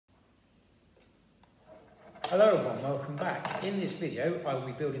Hello everyone, welcome back. In this video I will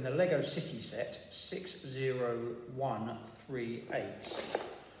be building the Lego City set 60138,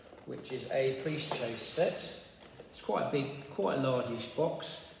 which is a police chase set. It's quite a big, quite a largish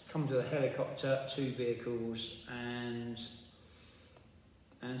box. Comes with a helicopter, 2 vehicles and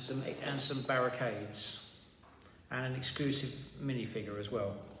some barricades and an exclusive minifigure as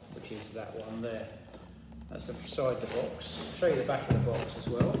well, which is that one there. That's the side of the box. I'll show you the back of the box as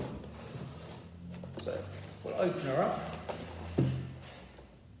well. So we'll open her up.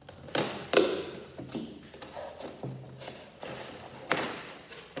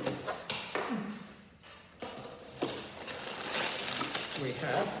 We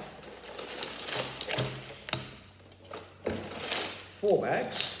have 4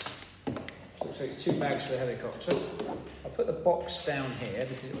 bags. So it's 2 bags for the helicopter. I'll put the box down here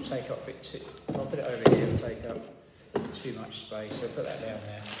because it will take up a bit too. If I put it over here, it will take up too much space. So I'll put that down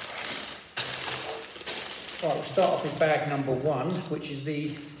there. Right, we'll start off with bag number 1, which is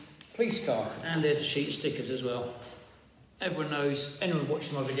the police car. And there's a sheet of stickers as well. Everyone knows, anyone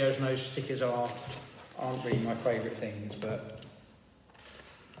watching my videos knows stickers aren't really my favourite things, but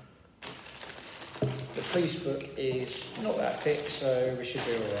the police book is not that thick, so we should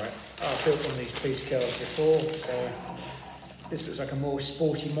be alright. I've built one of these police cars before, so this looks like a more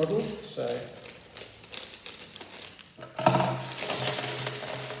sporty model, so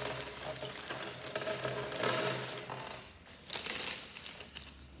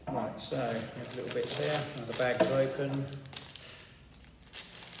right, so there's little bits here, now the bag's open.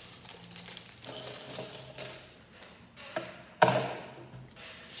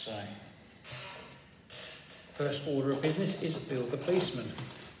 So, first order of business is build the policeman.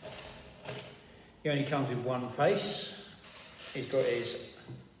 He only comes with one face. He's got his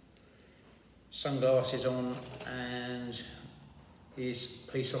sunglasses on and his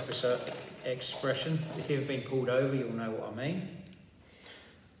police officer expression. If you've been pulled over, you'll know what I mean.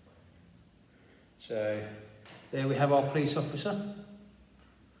 So there we have our police officer.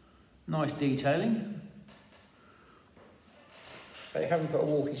 Nice detailing. They haven't put a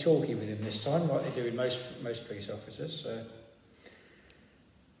walkie-talkie with him this time, like they do with most police officers. So,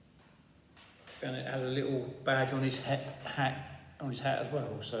 and it has a little badge on his hat as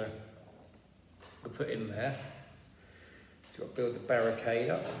well. So we'll put him there. You've got to build the barricade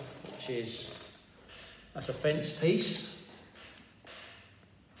up, that's a fence piece.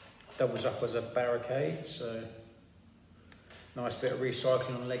 Doubles up as a barricade. So nice bit of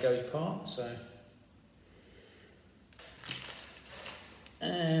recycling on Lego's part. So.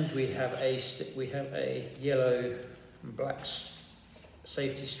 And we have a yellow and black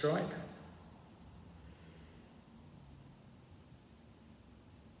safety stripe.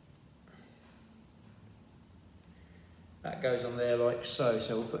 That goes on there like so.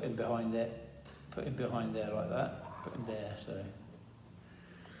 So we'll put him behind there. Put him behind there like that. Put him there. So.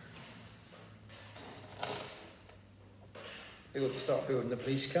 Start building the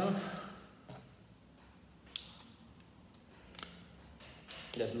police car.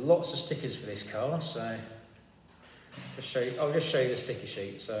 There's lots of stickers for this car, so I'll just show you the sticker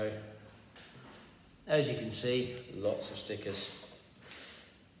sheet. So, as you can see, lots of stickers.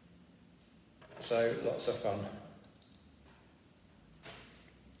 So, lots of fun.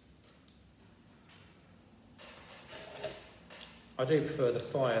 I do prefer the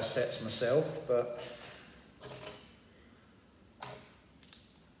fire sets myself, but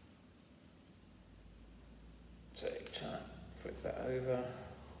flip that over.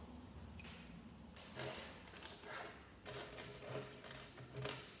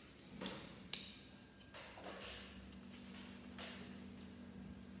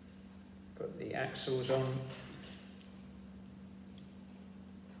 Put the axles on.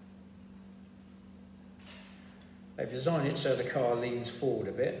 They've designed it so the car leans forward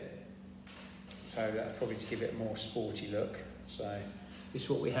a bit, so that's probably to give it a more sporty look. So this is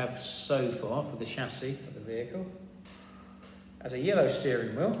what we have so far for the chassis of the vehicle. Has a yellow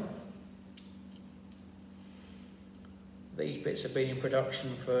steering wheel. These bits have been in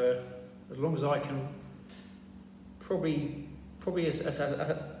production for as long as I can, probably as long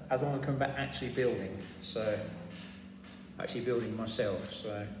as I come back actually building. So, actually building myself.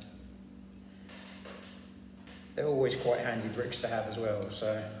 So, they're always quite handy bricks to have as well.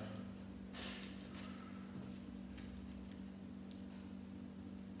 So,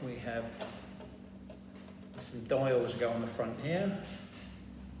 we have some dials go on the front here.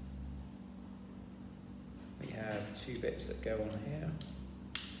 We have 2 bits that go on here.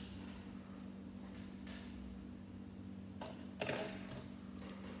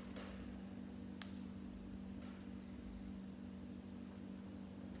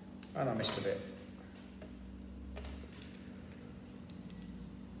 And I missed a bit.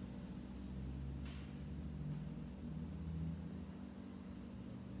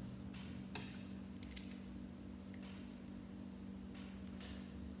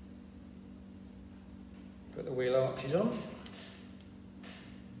 Put the wheel arches on.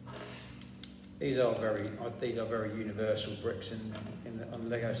 These are very universal bricks on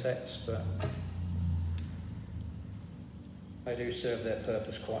Lego sets, but they do serve their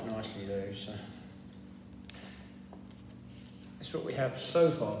purpose quite nicely, those. So. That's what we have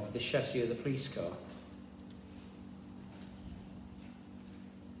so far for the chassis of the police car.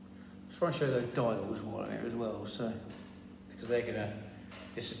 Let's try and show those dials while I'm here as well, so because they're going to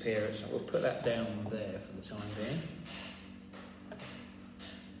disappear. So we'll put that down there for the time being.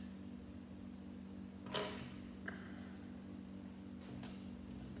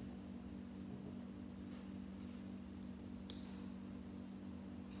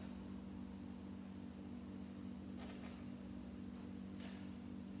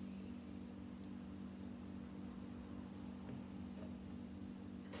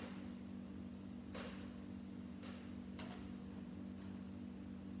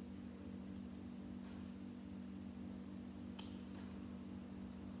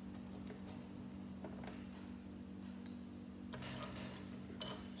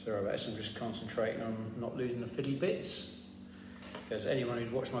 Sorry about this, I'm just concentrating on not losing the fiddly bits, because anyone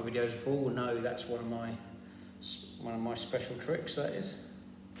who's watched my videos before will know that's one of my special tricks, that is.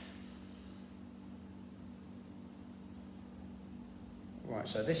 Right,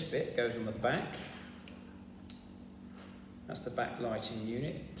 so this bit goes on the back. That's the back lighting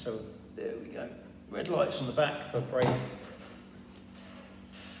unit. So there we go. Red lights on the back for brake.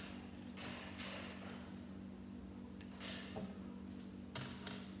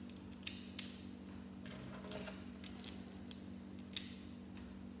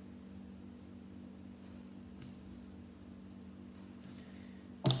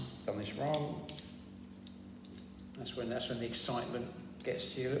 Done this wrong. That's when the excitement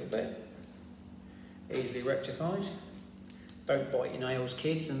gets to you a little bit. Easily rectified. Don't bite your nails,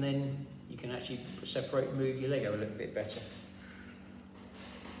 kids, and then you can actually separate and move your Lego a little bit better.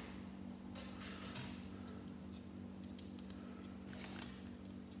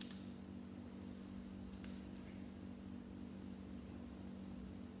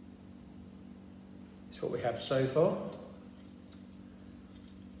 That's what we have so far.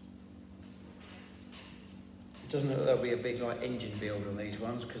 Doesn't look like there'll be a big engine build on these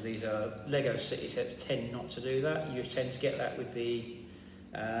ones, because these are Lego city sets tend not to do that. You just tend to get that with the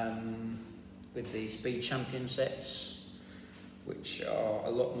Speed Champion sets, which are a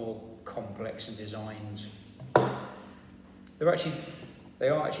lot more complex and designed. They are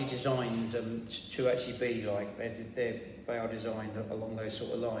actually designed to actually be like they are designed along those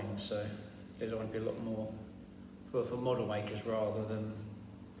sort of lines. So they're designed to be a lot more for model makers rather than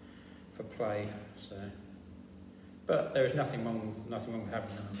for play. So. But there is nothing wrong with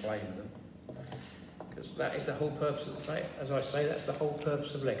having them and playing with them, because that is the whole purpose of the play. As I say, that's the whole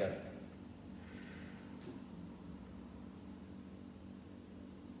purpose of Lego.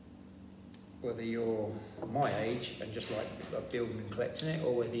 Whether you're my age and just like building and collecting it,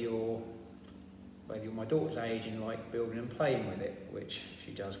 or whether you're my daughter's age and like building and playing with it, which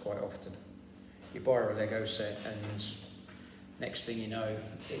she does quite often. You buy her a Lego set and next thing you know,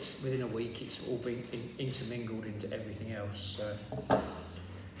 it's within a week, it's all been intermingled into everything else, so,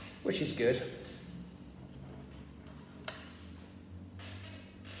 which is good.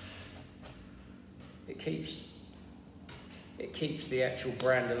 It keeps the actual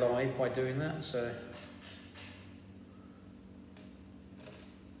brand alive by doing that, so.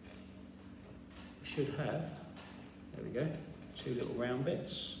 We should have, there we go, 2 little round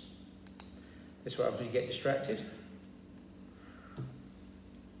bits. This is what happens when you get distracted.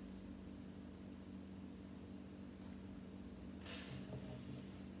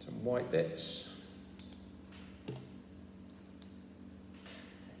 White bits.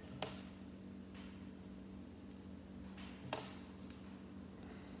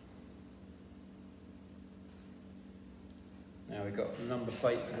 Now we've got the number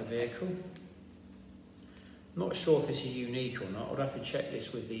plate for the vehicle. I'm not sure if this is unique or not. I'll have to check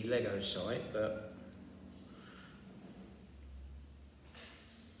this with the Lego site, but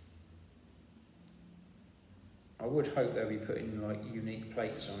I would hope they'll be putting unique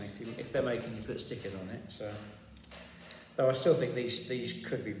plates on if they're making you put stickers on it. So, though I still think these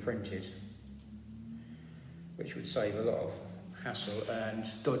could be printed, which would save a lot of hassle and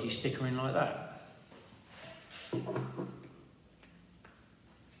dodgy stickering like that.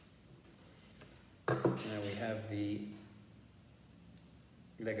 Now we have the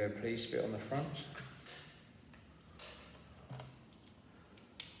Lego police bit on the front.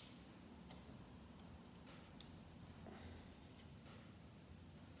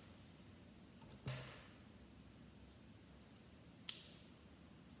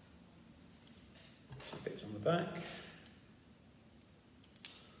 bits on the back.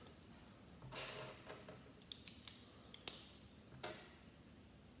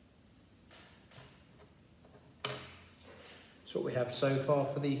 That's what we have so far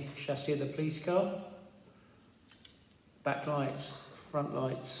for the chassis of the police car. Back lights, front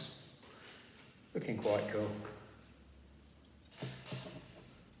lights, looking quite cool.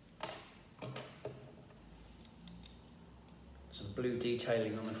 Some blue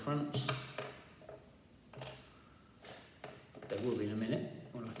detailing on the front. There will be in a minute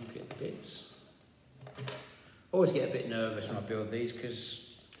when I can get the bits. I always get a bit nervous when I build these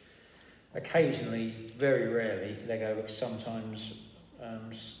because occasionally, very rarely, Lego sometimes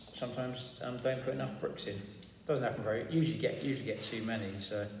don't put enough bricks in. Doesn't happen very. Usually get too many,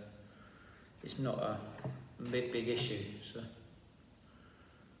 so it's not a big issue.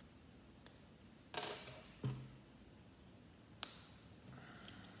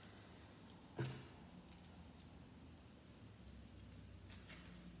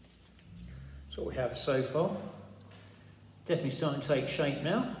 That's what we have so far. It's definitely starting to take shape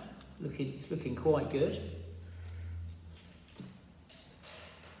now. It's looking quite good.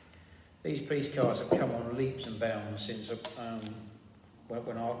 These police cars have come on leaps and bounds since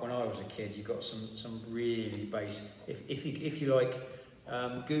when I was a kid. You got some really basic. If you like,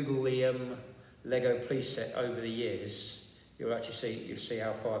 Google the Lego police set over the years, you'll see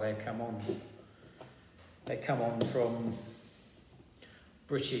how far they've come on. They come on from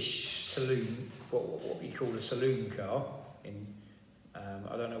British saloon, what we call a saloon car in.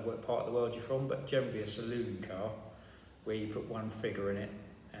 I don't know what part of the world you're from, but generally a saloon car where you put one figure in it.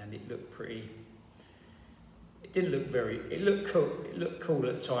 And it looked pretty. It didn't look very. It looked cool. It looked cool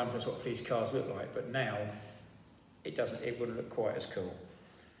at the time. That's what police cars look like. But now, it doesn't. It wouldn't look quite as cool.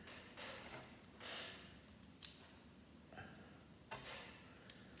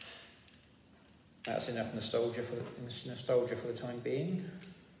 That's enough nostalgia for the time being.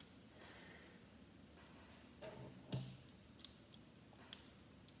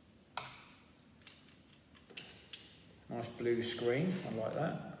 Nice blue screen. I like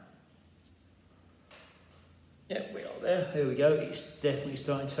that. Yep, we are there. There we go. It's definitely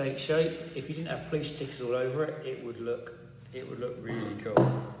starting to take shape. If you didn't have police stickers all over it, it would look really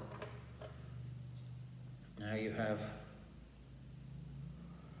cool. Now you have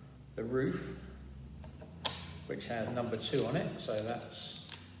the roof, which has number 2 on it. So that's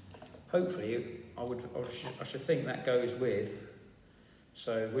hopefully I should think that goes with.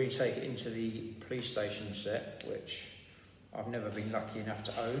 So we take it into the police station set, which I've never been lucky enough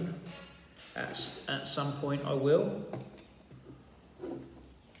to own. At some point I will.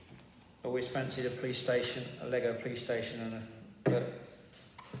 Always fancied a police station, a Lego police station, but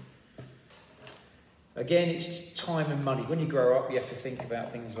again, it's time and money. When you grow up, you have to think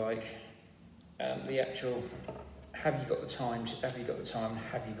about things like the actual. Have you got the time? Have you got the time?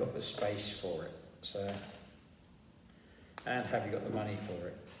 Have you got the space for it? So, and have you got the money for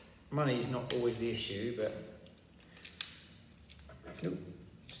it? Money is not always the issue, but. Nope.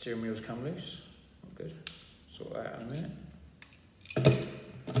 Steering wheels come loose. Not good. Sort that out in a minute.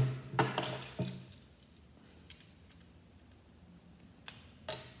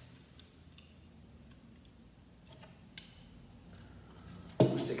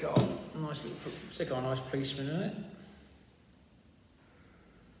 Stick our nice policeman in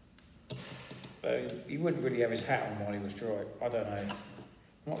it. He wouldn't really have his hat on while he was driving. I don't know.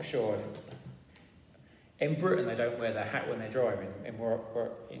 I'm not sure if. In Britain, they don't wear their hat when they're driving. In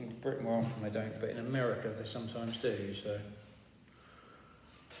Britain, where I'm from, they don't, but in America, they sometimes do. So,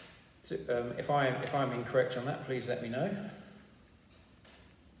 if I'm incorrect on that, please let me know.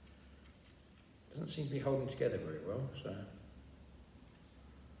 Doesn't seem to be holding together very well, so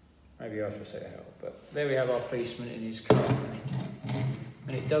maybe I should set it out. But there we have our policeman in his car,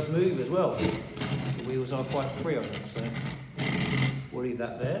 and it does move as well. The wheels are quite free on it, so we'll leave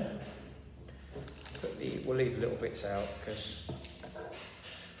that there. We'll leave the little bits out because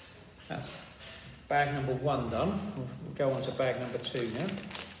that's bag number 1 done. We'll go on to bag number 2 now.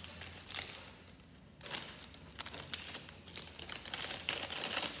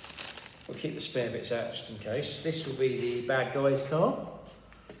 We'll keep the spare bits out just in case. This will be the bad guy's car.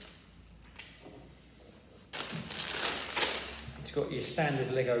 It's got your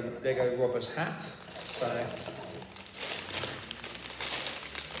standard Lego robber's hat. So.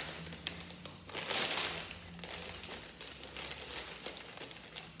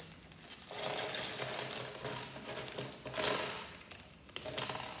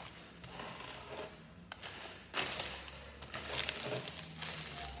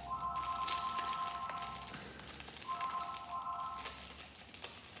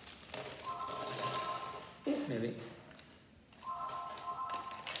 nearly.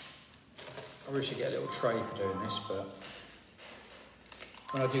 I wish I get a little tray for doing this, but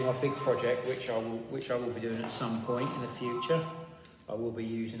when I do my big project, which I will be doing at some point in the future, I will be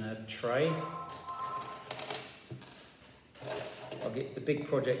using a tray. The big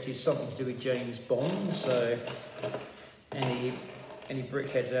project is something to do with James Bond, so any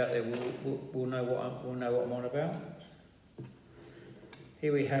brickheads out there will know what I'm on about.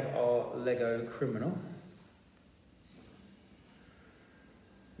 Here we have our Lego criminal.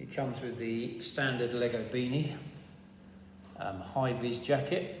 It comes with the standard Lego beanie, high-vis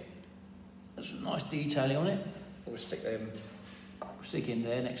jacket. There's some nice detailing on it. We'll stick in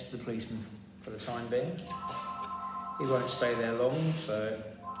there next to the policeman for the time being. He won't stay there long, so.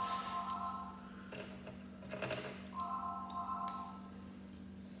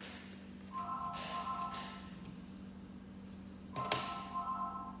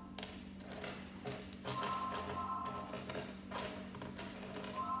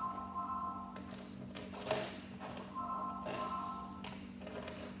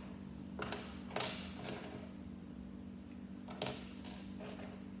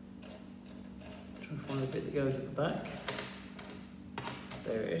 Find the bit that goes at the back.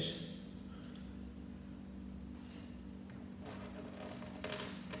 There it is.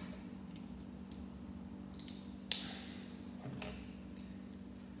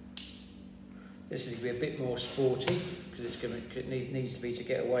 This is going to be a bit more sporty because it needs to be to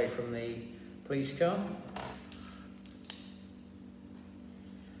get away from the police car.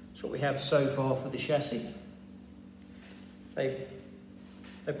 That's what we have so far for the chassis.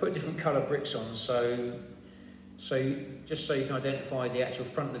 They put different colour bricks on, so just so you can identify the actual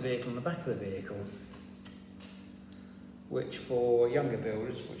front of the vehicle and the back of the vehicle. Which for younger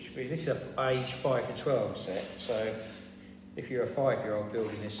builders, this is an age 5 to 12 set, so if you're a 5-year-old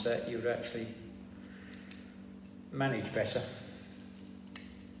building this set, you would actually manage better.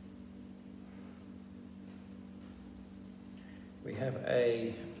 We have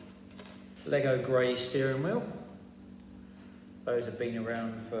a Lego grey steering wheel. Those have been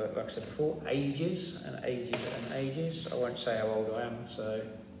around for, like I said before, ages and ages and ages. I won't say how old I am, so.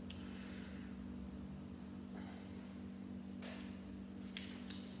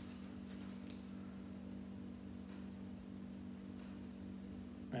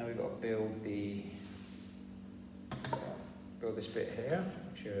 Now we've got to build this bit here,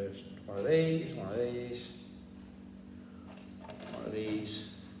 which is one of these, one of these, one of these.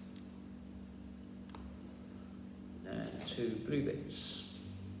 And 2 blue bits.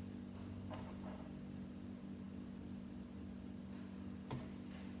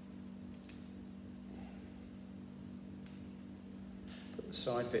 Put the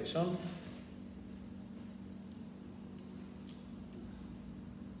side bits on.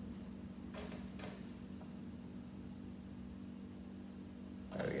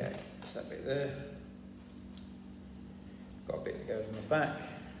 There we go, that's that bit there. Got a bit that goes on the back.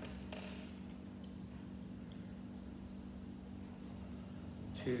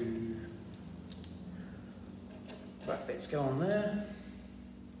 2 back bits go on there.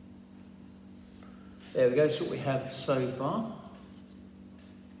 There we go, that's what we have so far.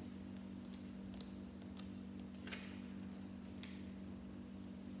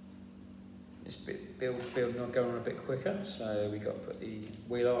 This bit building on going on a bit quicker, so we've got to put the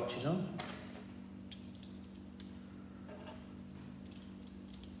wheel arches on.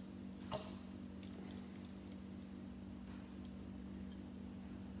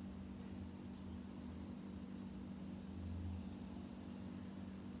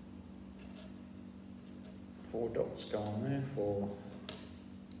 Four dots go on there for.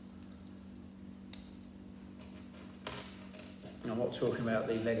 I'm not talking about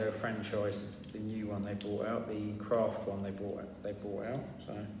the Lego franchise, the new one they brought out, the craft one they brought out.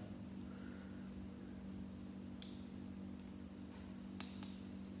 So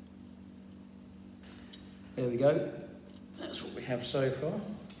there we go. That's what we have so far.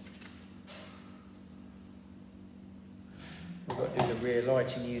 We've got to do the rear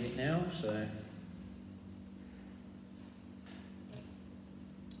lighting unit now. So.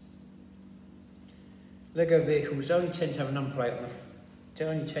 Lego vehicles only tend to have a number plate on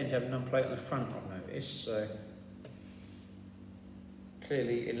the front, I've noticed. So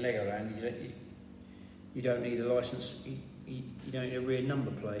clearly, in Legoland, you don't need a license. You don't need a rear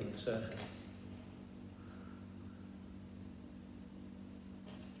number plate. So.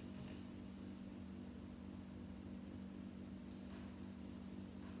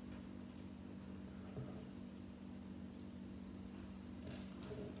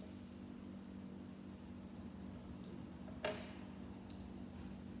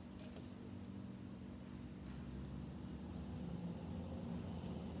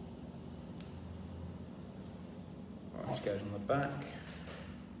 goes on the back,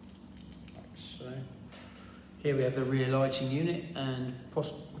 like so. Here we have the rear lighting unit, and I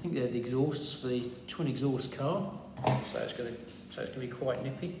think they're the exhausts for the twin exhaust car, so it's going to be quite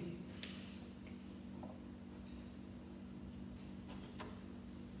nippy.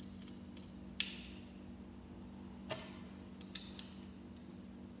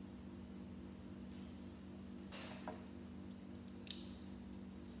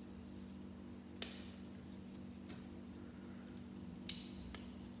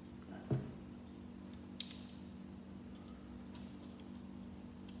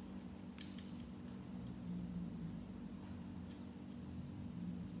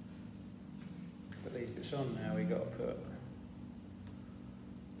 Put these bits on now, we've got to put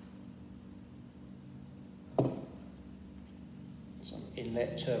some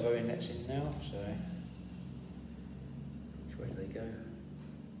turbo inlets in now, so which way do they go?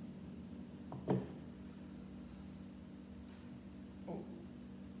 Oh.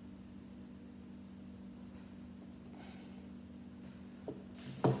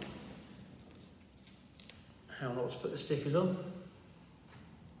 How not to put the stickers on?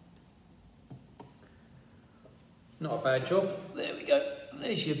 Not a bad job. There we go.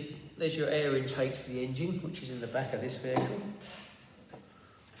 There's your air intake for the engine, which is in the back of this vehicle.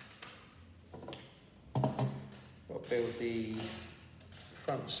 Got to build the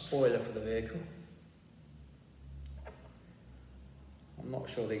front spoiler for the vehicle. I'm not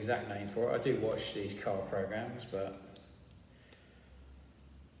sure the exact name for it. I do watch these car programs, but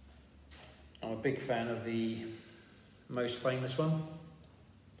I'm a big fan of the most famous one.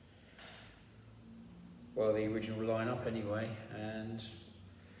 Well, the original lineup anyway, and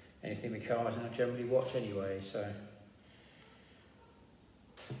anything with cars I generally watch anyway, so.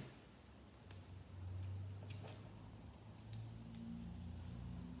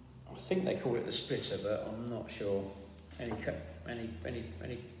 I think they call it the splitter, but I'm not sure. Any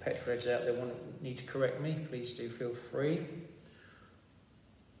petrol heads out there need to correct me, please do feel free.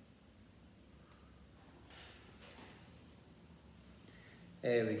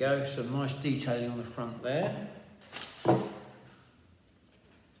 There we go, some nice detailing on the front there.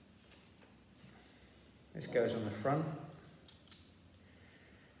 This goes on the front.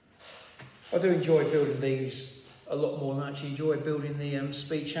 I do enjoy building these a lot more than I actually enjoy building the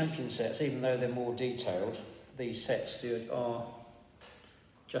Speed Champion sets, even though they're more detailed. These sets are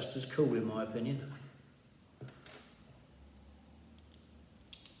just as cool in my opinion.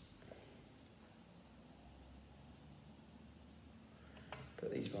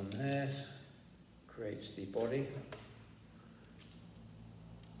 Put these on there, creates the body.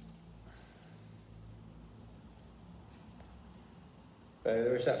 But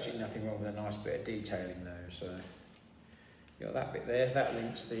there is absolutely nothing wrong with a nice bit of detailing though, so you got that bit there, that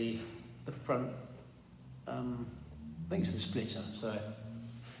links the front, I think it's the splitter, so.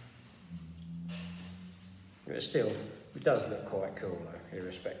 But still, it does look quite cool though,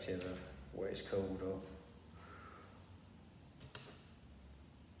 irrespective of what it's called or.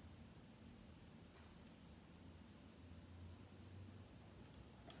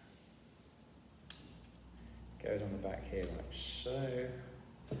 Goes on the back here like so.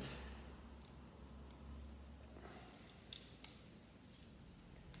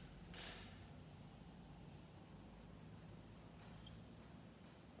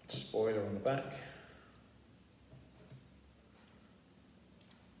 Spoiler on the back.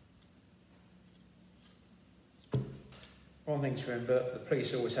 One thing to remember, the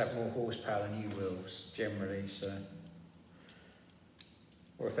police always have more horsepower than you will, generally, so.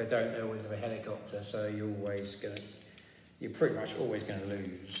 Or if they don't, they always have a helicopter, so you're pretty much always gonna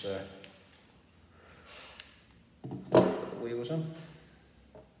lose. Put the wheels on.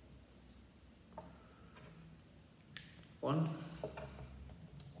 1,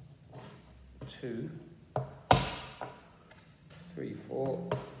 2, 3, 4.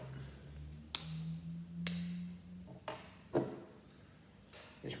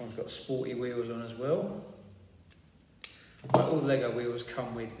 This one's got sporty wheels on as well. But all the Lego wheels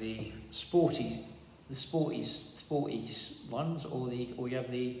come with the sporties ones, or you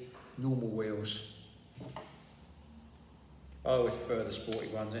have the normal wheels. I always prefer the sporty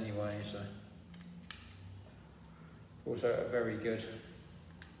ones anyway, so. Also a very good.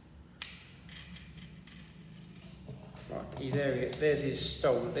 Right, there's his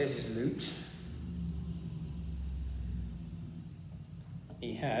loot.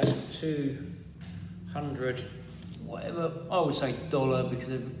 He has 200, whatever, I would say dollar,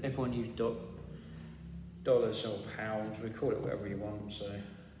 because everyone uses dollars or pounds, we call it whatever you want, so.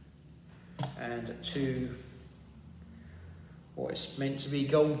 And 2, what is meant to be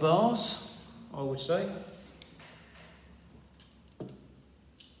gold bars, I would say.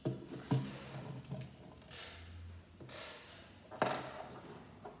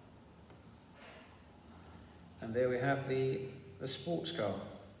 And there we have the sports car.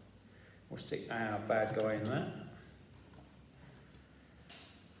 We'll stick our bad guy in that.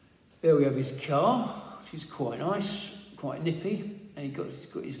 There we have his car, which is quite nice, quite nippy. And he's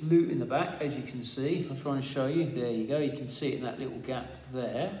got his loot in the back, as you can see. I'm trying to show you. There you go. You can see it in that little gap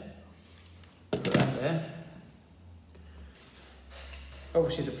there. Put that there.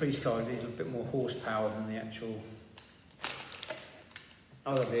 Obviously, the police car is a bit more horsepower than the actual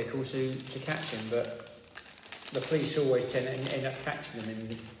other vehicles to catch him, but the police always tend to end up catching them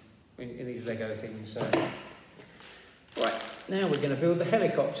in these Lego things. So, right, now we're going to build the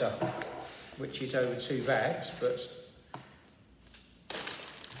helicopter, which is over 2 bags, but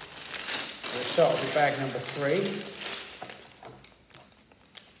we'll start with bag number 3.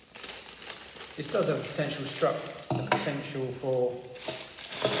 This does have a potential for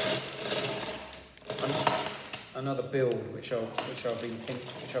another build, which I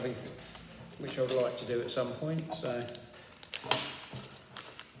would like to do at some point. So.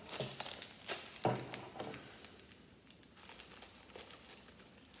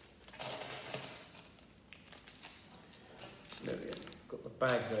 There we go. Got the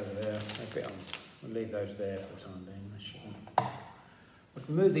bags over there. We'll leave those there for the time being. We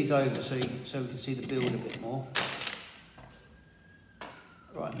can move these over so we can see the build a bit more.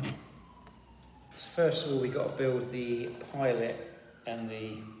 Right. So first of all, we've got to build the pilot and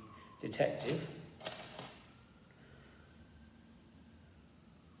the detective.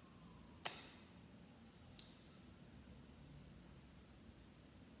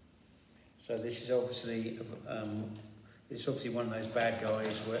 So this is obviously one of those bad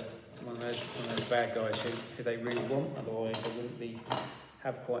guys one of those bad guys who they really want. Otherwise, they wouldn't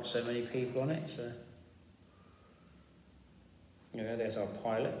have quite so many people on it. So, you know, there's our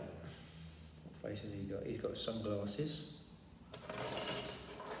pilot. What face has he got? He's got sunglasses.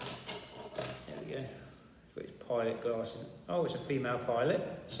 There we go. He's got his pilot glasses. Oh, it's a female pilot.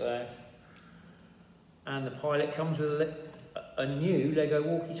 So, and the pilot comes with a new Lego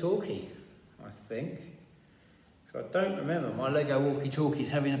walkie-talkie, I think. So I don't remember my Lego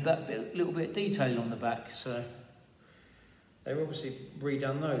walkie-talkies having a little bit of detailing on the back. So they've obviously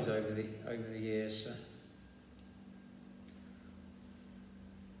redone those over the years. So.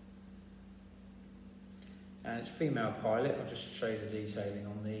 And it's female pilot. I'll just show you the detailing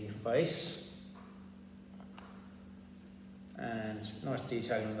on the face. And nice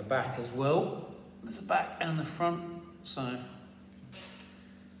detailing on the back as well. There's the back and the front. So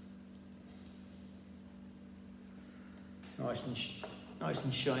nice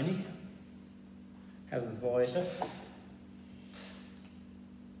and shiny. Has the visor.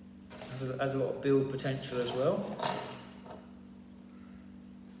 Has a lot of build potential as well.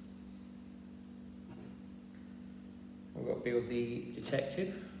 We've got to build the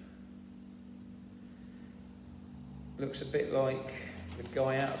detective. Looks a bit like the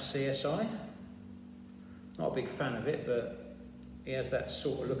guy out of CSI. Not a big fan of it, but he has that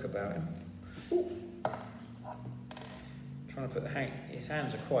sort of look about him. Ooh. Trying to put his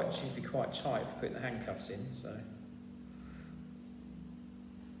hands seem to be quite tight for putting the handcuffs in, so.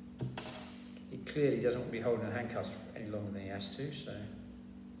 He clearly doesn't want to be holding the handcuffs any longer than he has to, so.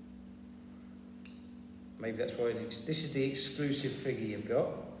 Maybe that's why this is the exclusive figure you've got.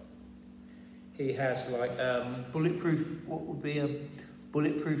 He has like bulletproof, what would be a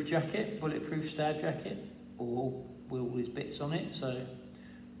bulletproof jacket, bulletproof stab jacket, or with all his bits on it, so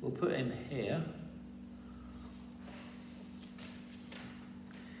we'll put him here.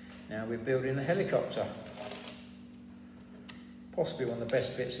 Now we're building a helicopter. Possibly one of the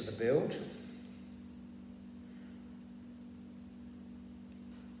best bits of the build.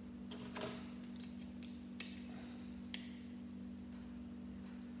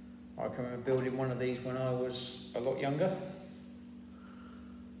 I can remember building one of these when I was a lot younger.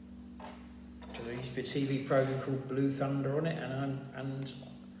 Because there used to be a TV program called Blue Thunder on it,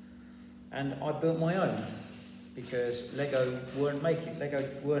 and I built my own. Because Lego weren't making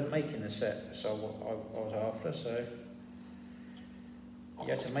the set, so I was after. So you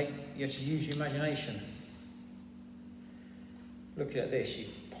had to use your imagination. Looking at this, you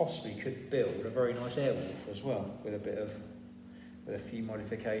possibly could build a very nice airwolf as well, with a few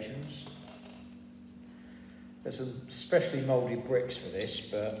modifications. There's some specially moulded bricks for this,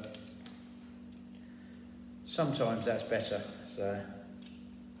 but sometimes that's better. So.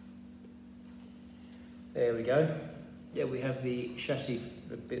 There we go. Yeah, we have the chassis,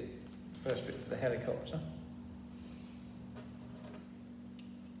 first bit for the helicopter.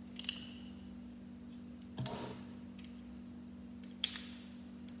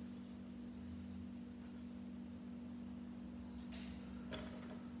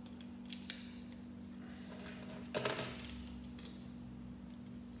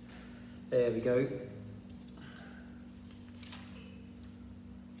 There we go.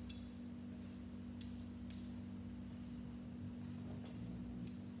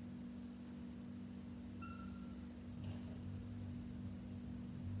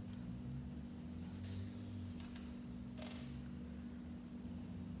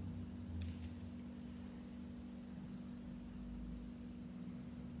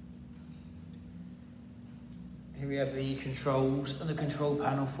 Here we have the controls and the control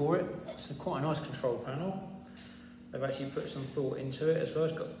panel for it. It's quite a nice control panel. They've actually put some thought into it as well.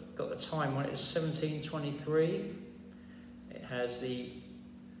 It's got the time on it, it's 17:23. It has the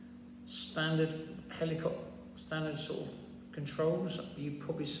standard sort of controls you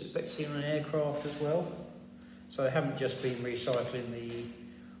probably expect to see on an aircraft as well. So they haven't just been recycling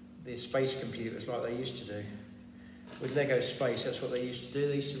the space computers like they used to do. With Lego Space, that's what they used to do.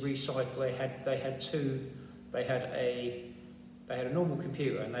 They used to recycle. They had a normal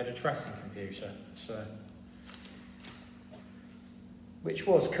computer and they had a tracking computer, so which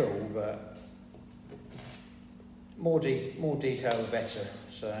was cool, but more detail the better.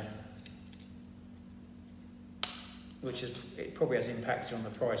 So, it probably has impacted on the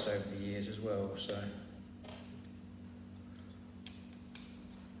price over the years as well. So,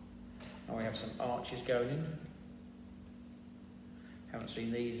 now we have some arches going in. Haven't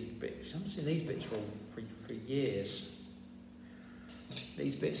seen these bits. For years.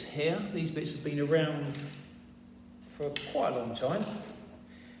 These bits here, these bits have been around for quite a long time.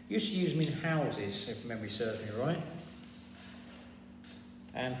 Used to use them in houses, if memory serves me right,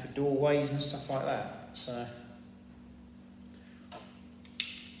 and for doorways and stuff like that. So.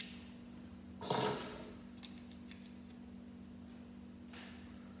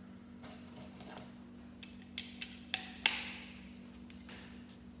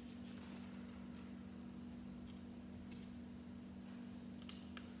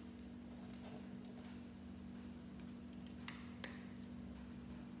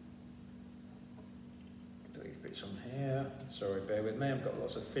 Bits on here. Sorry, bear with me. I've got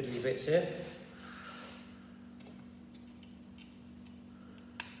lots of fiddly bits here.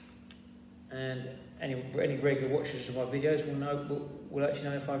 And any regular watchers of my videos will actually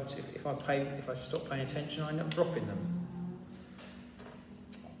know if I stop paying attention, I end up dropping them.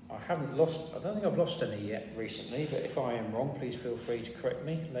 I don't think I've lost any yet recently, but if I am wrong, please feel free to correct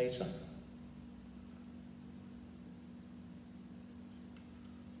me later.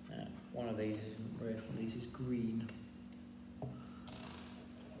 One of these is red, one of these is green.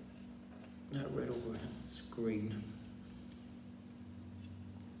 No, red or green, it's green.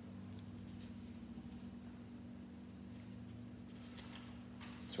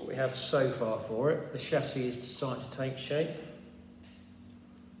 That's what we have so far for it. The chassis is starting to take shape.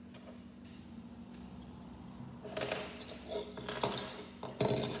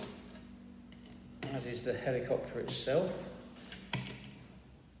 As is the helicopter itself.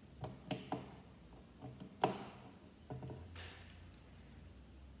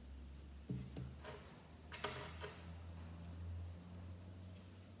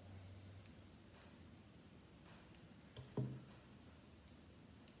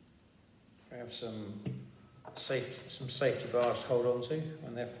 We have some safety bars to hold on to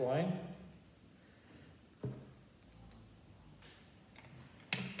when they're flying.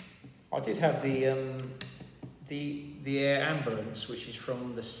 I did have the air ambulance, which is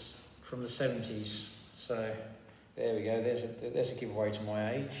from the 70s. So there we go. There's a giveaway to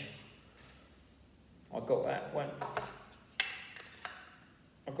my age. I got that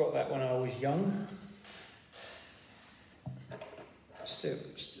when I was young. Still,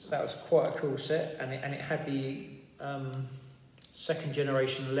 that was quite a cool set, and it had the second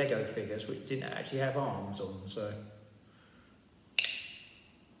generation Lego figures, which didn't actually have arms on. So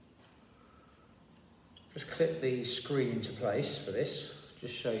just clip the screen into place for this.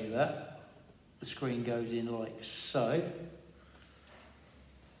 Just show you that the screen goes in like so.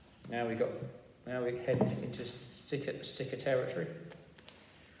 Now we head into sticker territory.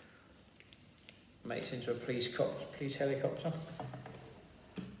 Makes into a police helicopter.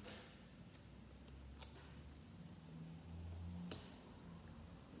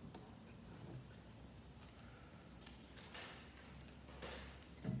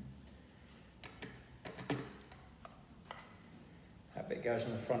 That bit goes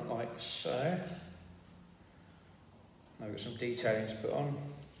on the front like so. Now we've got some detailing to put on.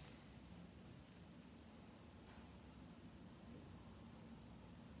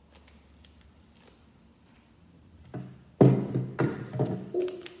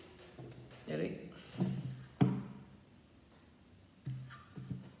 Nearly.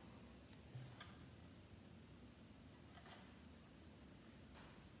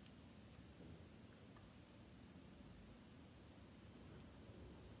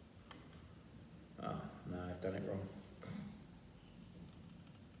 I've done it wrong.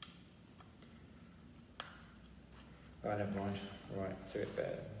 Oh, never mind. Right, do it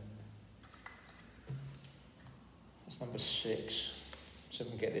better. That's number 6. So we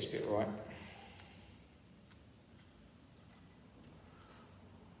can get this bit right.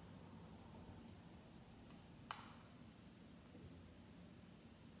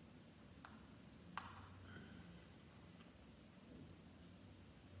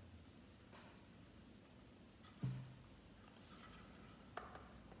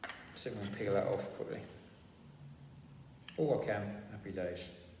 See if I can peel that off quickly. Oh, I can. Happy days.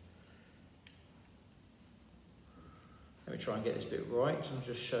 Let me try and get this bit right. I'll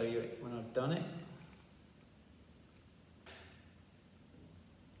just show you it when I've done it.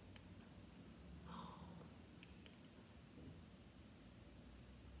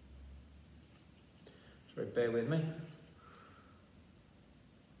 So bear with me.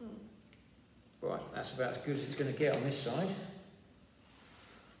 Right, that's about as good as it's going to get on this side.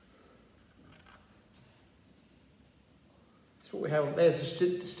 What we have, there's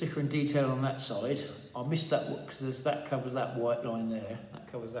the sticker and detail on that side. I missed that because that covers that white line there.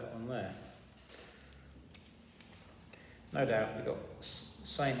 That covers that one there. No doubt we've got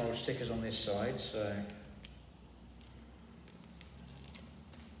same old stickers on this side, so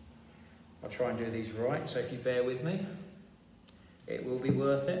I'll try and do these right. So if you bear with me, it will be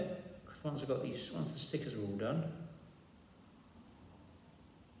worth it. Because once the stickers are all done,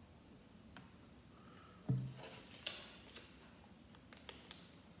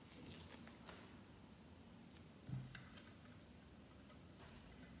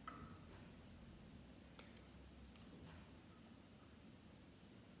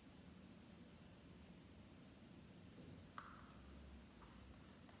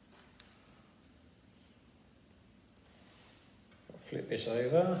 flip this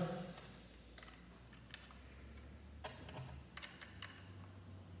over.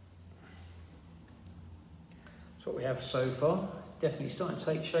 That's what we have so far. Definitely starting to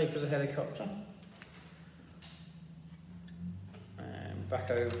take shape as a helicopter. And back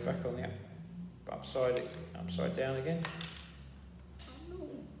on the upside down again.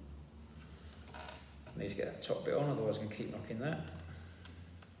 Need to get that top bit on, otherwise I'm going to keep knocking that.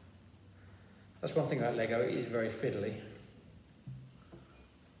 That's one thing about Lego, it is very fiddly.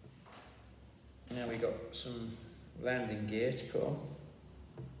 Now we've got some landing gear to put on.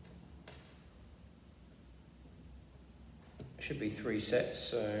 Should be 3 sets,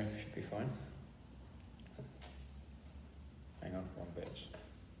 so should be fine. Hang on, one bit.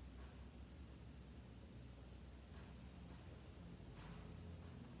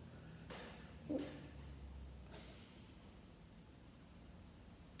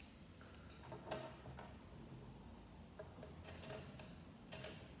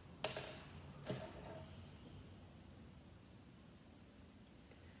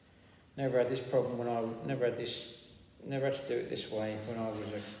 Never had this problem never had to do it this way when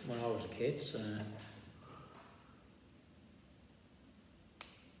I was a kid. So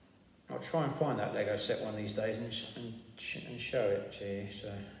I'll try and find that Lego set one of these days and show it to you.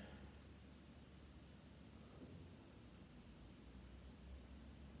 So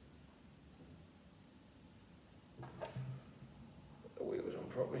put the wheels on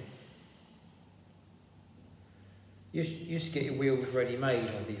properly. You used to get your wheels ready-made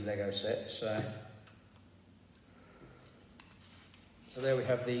on these Lego sets, so there we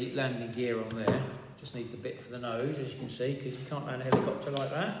have the landing gear on there. Just needs a bit for the nose, as you can see, because you can't land a helicopter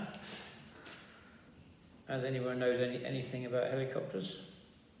like that. As anyone knows anything about helicopters.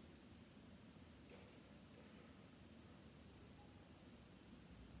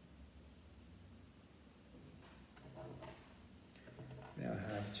 Now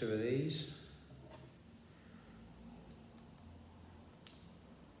I have 2 of these.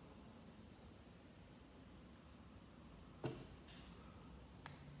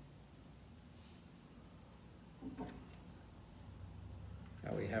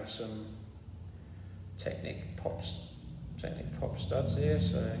 We have some Technic pop studs here,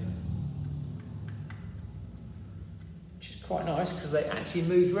 so which is quite nice because they actually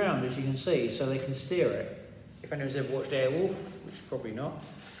move around, as you can see, so they can steer it. If anyone's ever watched Airwolf, which is probably not,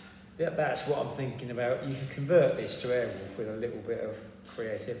 that's what I'm thinking about. You can convert this to Airwolf with a little bit of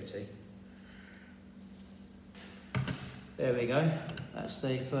creativity. There we go. That's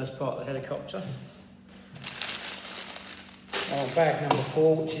the first part of the helicopter. On bag number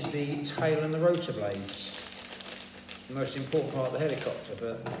 4, which is the tail and the rotor blades. The most important part of the helicopter,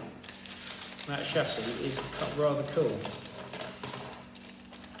 but that chassis is rather cool.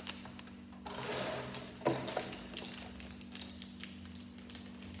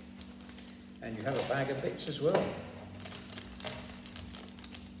 And you have a bag of bits as well.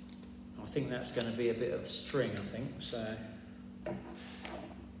 I think that's going to be a bit of string, I think, so.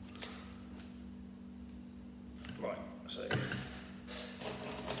 Right, so let's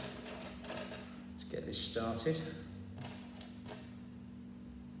get this started.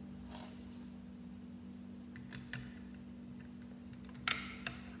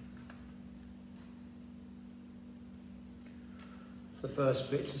 It's the first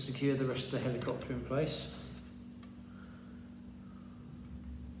bit to secure the rest of the helicopter in place.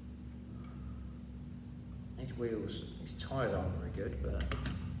 These wheels, these tyres aren't very good, but the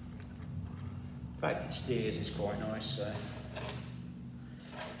fact it steers is quite nice, so.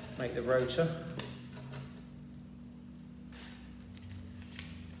 Make the rotor.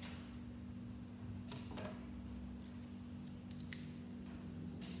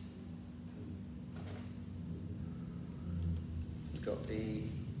 We've got the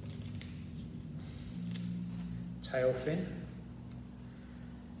tail fin,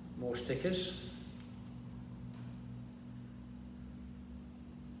 more stickers.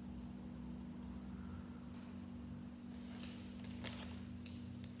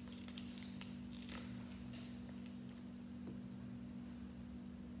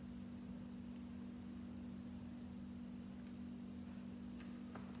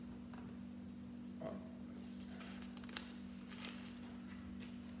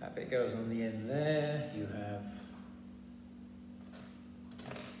 That bit goes on the end there. You have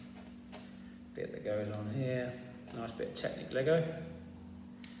a bit that goes on here. Nice bit of Technic Lego.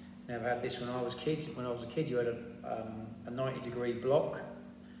 Never had this when I was a kid. When I was a kid, you had a 90-degree block,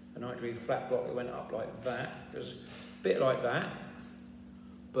 a 90-degree flat block that went up like that. It was a bit like that,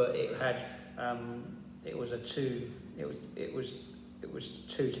 but it had it was two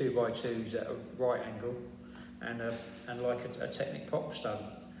 2x2s at a right angle, and like a Technic pop stud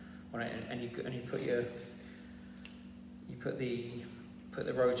on it, and you put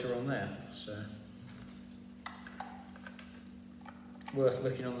the rotor on there. So worth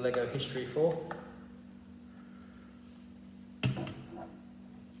looking on the Lego history for.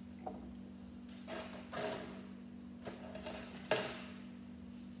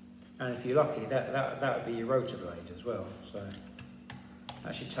 And if you're lucky, that would be your rotor blade as well. So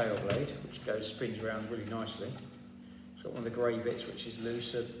that's your tail blade, which spins around really nicely. It's got one of the grey bits, which is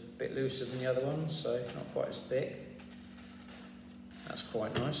looser, a bit looser than the other ones, so not quite as thick. That's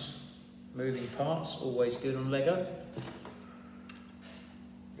quite nice. Moving parts, always good on Lego.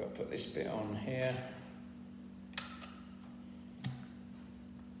 Got to put this bit on here.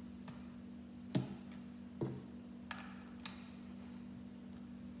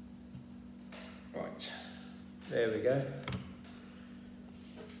 Right, there we go.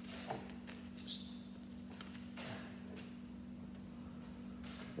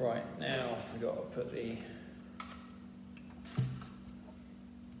 Right, now we've got to put these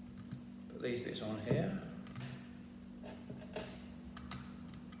bits on here.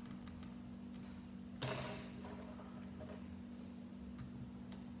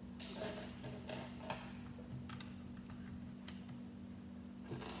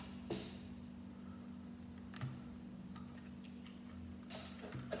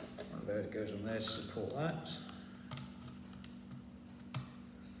 One of those goes on there to support that.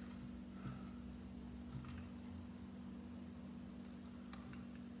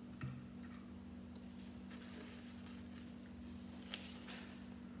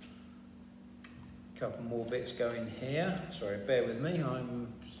 Couple more bits going here. Sorry, bear with me.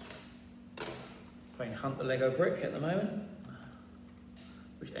 I'm playing Hunt the Lego Brick at the moment,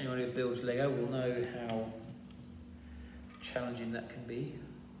 which anyone who builds Lego will know how challenging that can be.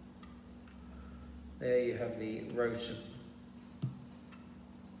 There you have the rotor,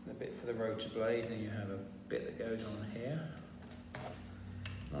 the bit for the rotor blade, and you have a bit that goes on here.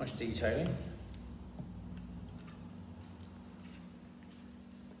 Nice detailing.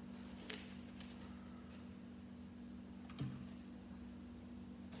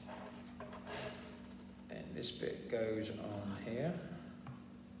 This bit goes on here.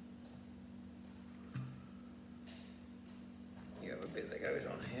 You have a bit that goes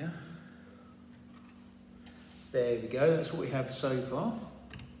on here. There we go, that's what we have so far.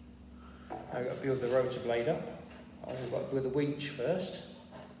 Now we've got to build the rotor blade up. I've got to build the winch first.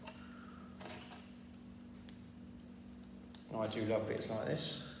 I do love bits like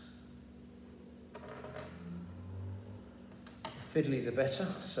this. The fiddly the better,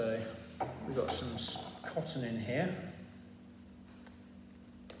 so we've got some cotton in here.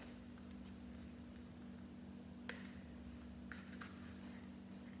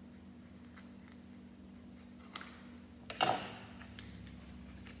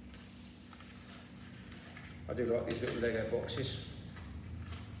 I do like these little Lego boxes.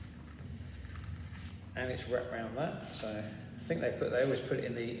 And it's wrapped around that, so I think they always put it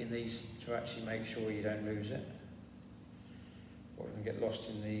in these to actually make sure you don't lose it, or it can get lost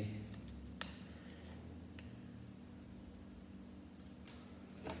in the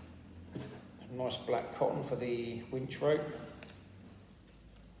nice black cotton for the winch rope.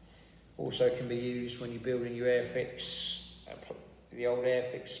 Also can be used when you're building your Airfix, the old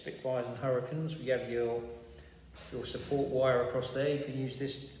Airfix Spitfires and Hurricanes. You have your support wire across there. You can use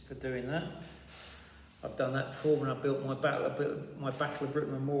this for doing that. I've done that before when I built my Battle of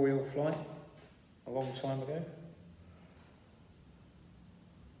Britain Memorial flight a long time ago.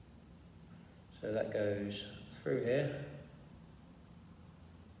 So that goes through here.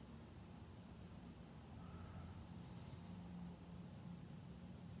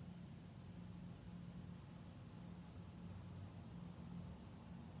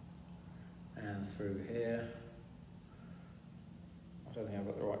 And through here. I don't think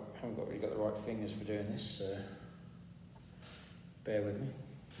haven't really got the right fingers for doing this, so bear with me.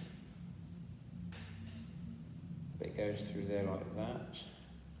 It goes through there like that.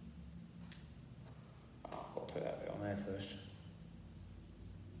 Oh, I've got to put that bit on there first.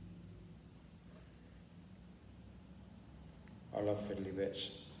 I love fiddly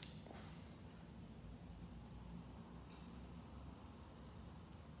bits.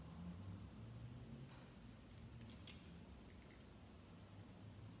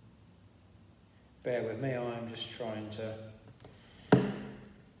 Bear with me, I'm just trying to...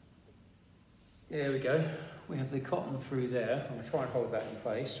 There we go. We have the cotton through there. I'm going to try and hold that in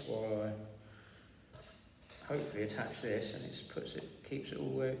place while I hopefully attach this, and it keeps it all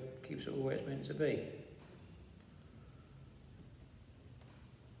where it's meant to be.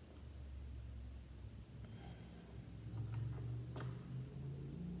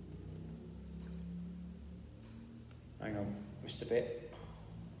 Hang on, missed a bit.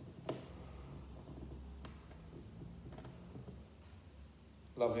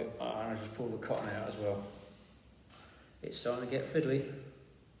 Love it, and I just pull the cotton out as well. It's starting to get fiddly.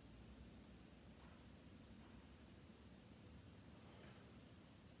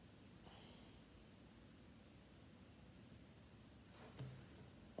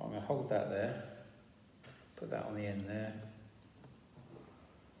 I'm going to hold that there, put that on the end there,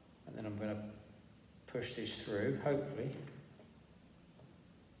 and then I'm going to push this through, hopefully.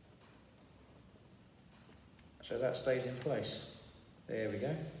 So that stays in place. There we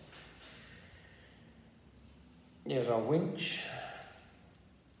go. Here's our winch.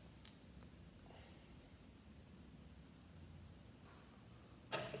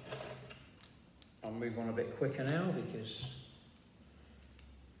 I'll move on a bit quicker now because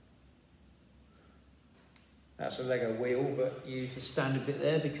that's a Lego wheel, but use the standard bit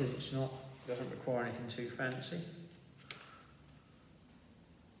there because doesn't require anything too fancy.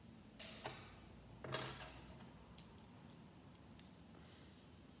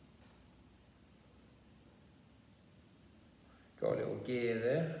 Got a little gear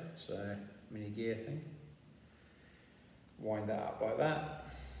there, so mini gear thing. Wind that up like that.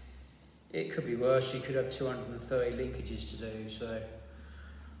 It could be worse, you could have 230 linkages to do, so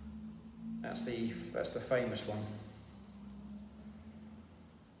that's the famous one.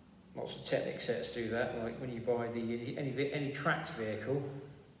 Lots of Technic sets do that, like when you buy any tracked vehicle,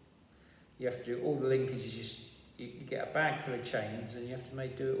 you have to do all the linkages, you get a bag full of chains and you have to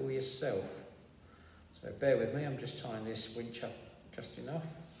do it all yourself. So bear with me, I'm just tying this winch up just enough.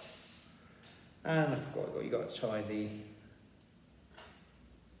 And I forgot, you've got to tie the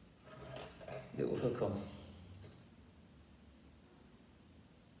little hook on.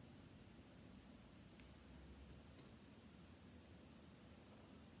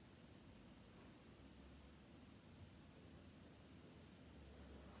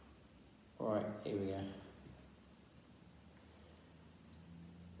 Right, here we go.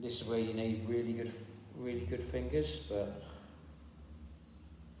 This is where you need really good fingers, but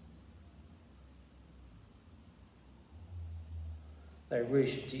they really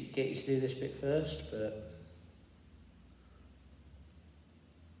should get you to do this bit first, but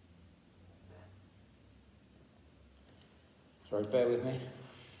sorry, bear with me.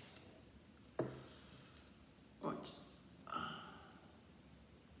 Right.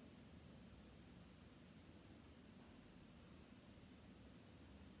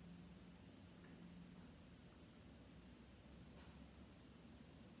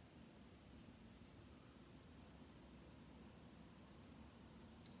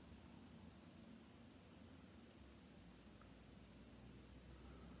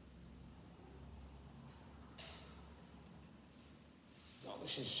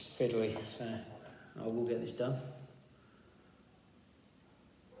 This is fiddly, so I will get this done.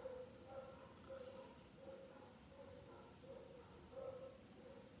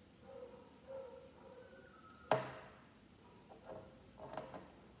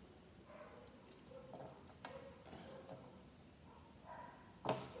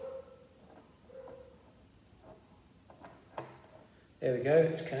 There we go,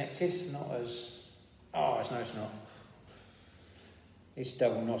 it's connected, not as, oh, no it's not. It's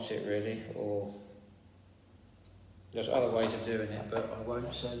double knot it really, or there's other ways of doing it, but I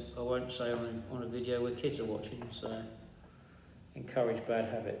won't say on a video where kids are watching, so encourage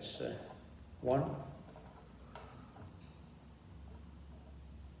bad habits. So, 1,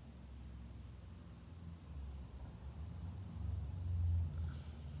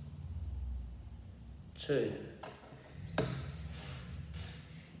 2.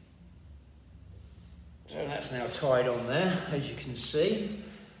 So that's now tied on there, as you can see.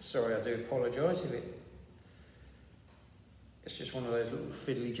 Sorry, I do apologise if it's just one of those little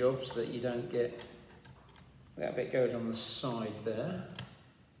fiddly jobs that you don't get. That bit goes on the side there.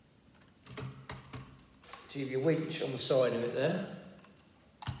 So you have your winch on the side of it there.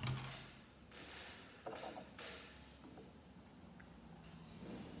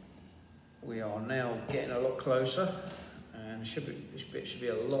 We are now getting a lot closer, and this bit should be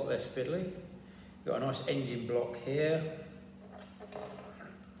a lot less fiddly. Got a nice engine block here.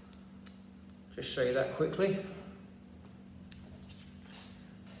 Just show you that quickly.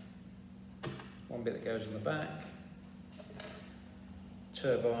 One bit that goes on the back.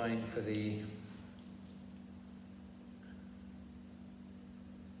 Turbine for the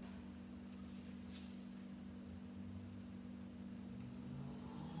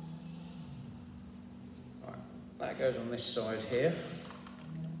right, that goes on this side here.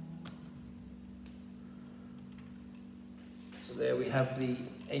 So there we have the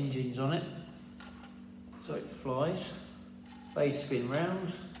engines on it, so it flies, blade spin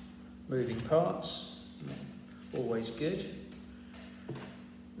round, moving parts, always good.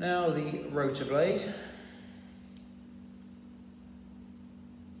 Now the rotor blade.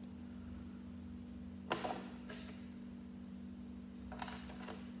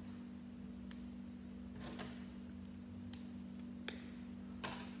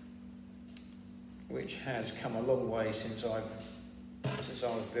 Which has come a long way since I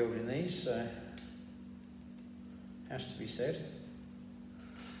was building these, so has to be said.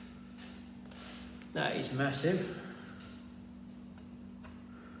 That is massive.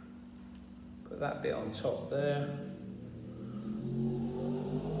 Put that bit on top there.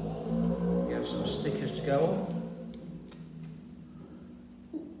 You have some stickers to go on.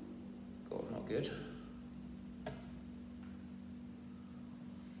 God, not good.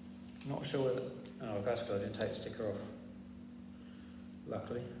 Not sure whether. Oh, that's because I didn't take the sticker off,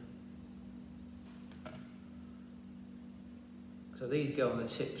 luckily. So these go on the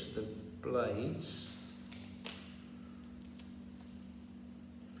tips of the blades.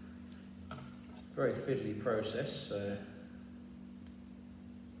 Very fiddly process, so.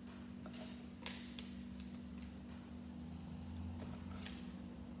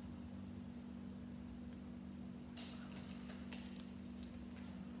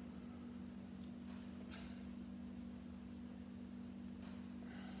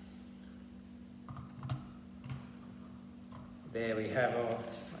 There we have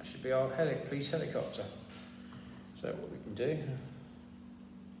that should be our police helicopter. So what we can do,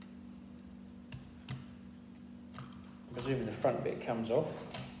 I'm presuming the front bit comes off.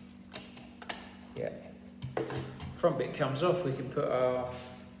 Yeah, front bit comes off, we can put our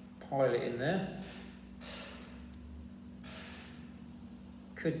pilot in there.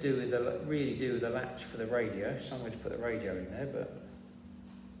 Could do with really do with a latch for the radio, somewhere to put the radio in there, but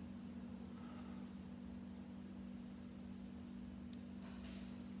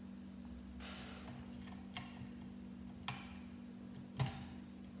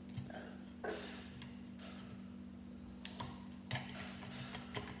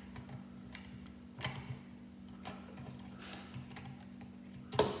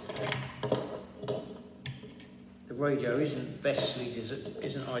the radio isn't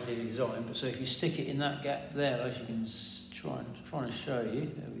isn't ideally designed, but so if you stick it in that gap there, as you can try and show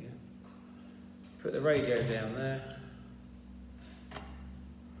you, there we go. Put the radio down there.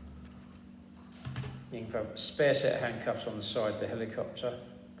 You can put a spare set of handcuffs on the side of the helicopter,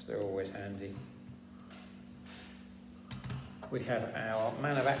 because they're always handy. We have our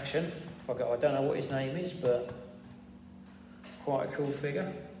man of action. I don't know what his name is, but quite a cool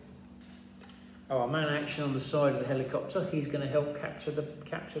figure. Our man action on the side of the helicopter, he's going to help capture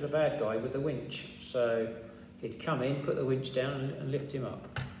the bad guy with the winch. So he'd come in, put the winch down and lift him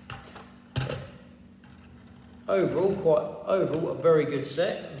up. overall a very good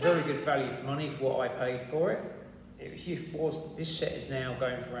set, very good value for money for what I paid for it. This set is now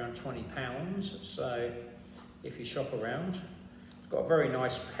going for around £20, so if you shop around, it's got a very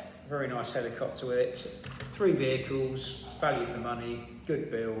nice helicopter with it, 3 vehicles, value for money,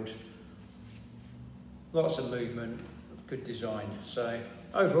 good build, lots of movement, good design. So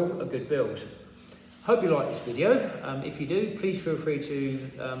overall, a good build. Hope you like this video. If you do, please feel free to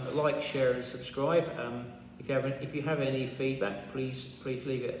like, share and subscribe. If you have any feedback, please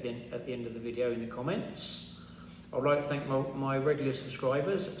leave it at the end of the video in the comments. I'd like to thank my regular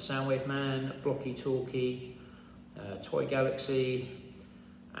subscribers, Soundwave Man, Blocky Talkie, Toy Galaxy,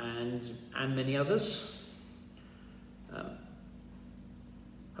 and many others.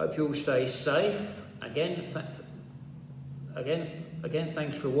 Hope you all stay safe. Again,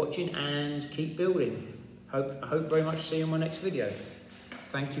 thank you for watching and keep building. I hope very much to see you in my next video.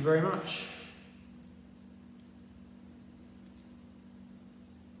 Thank you very much.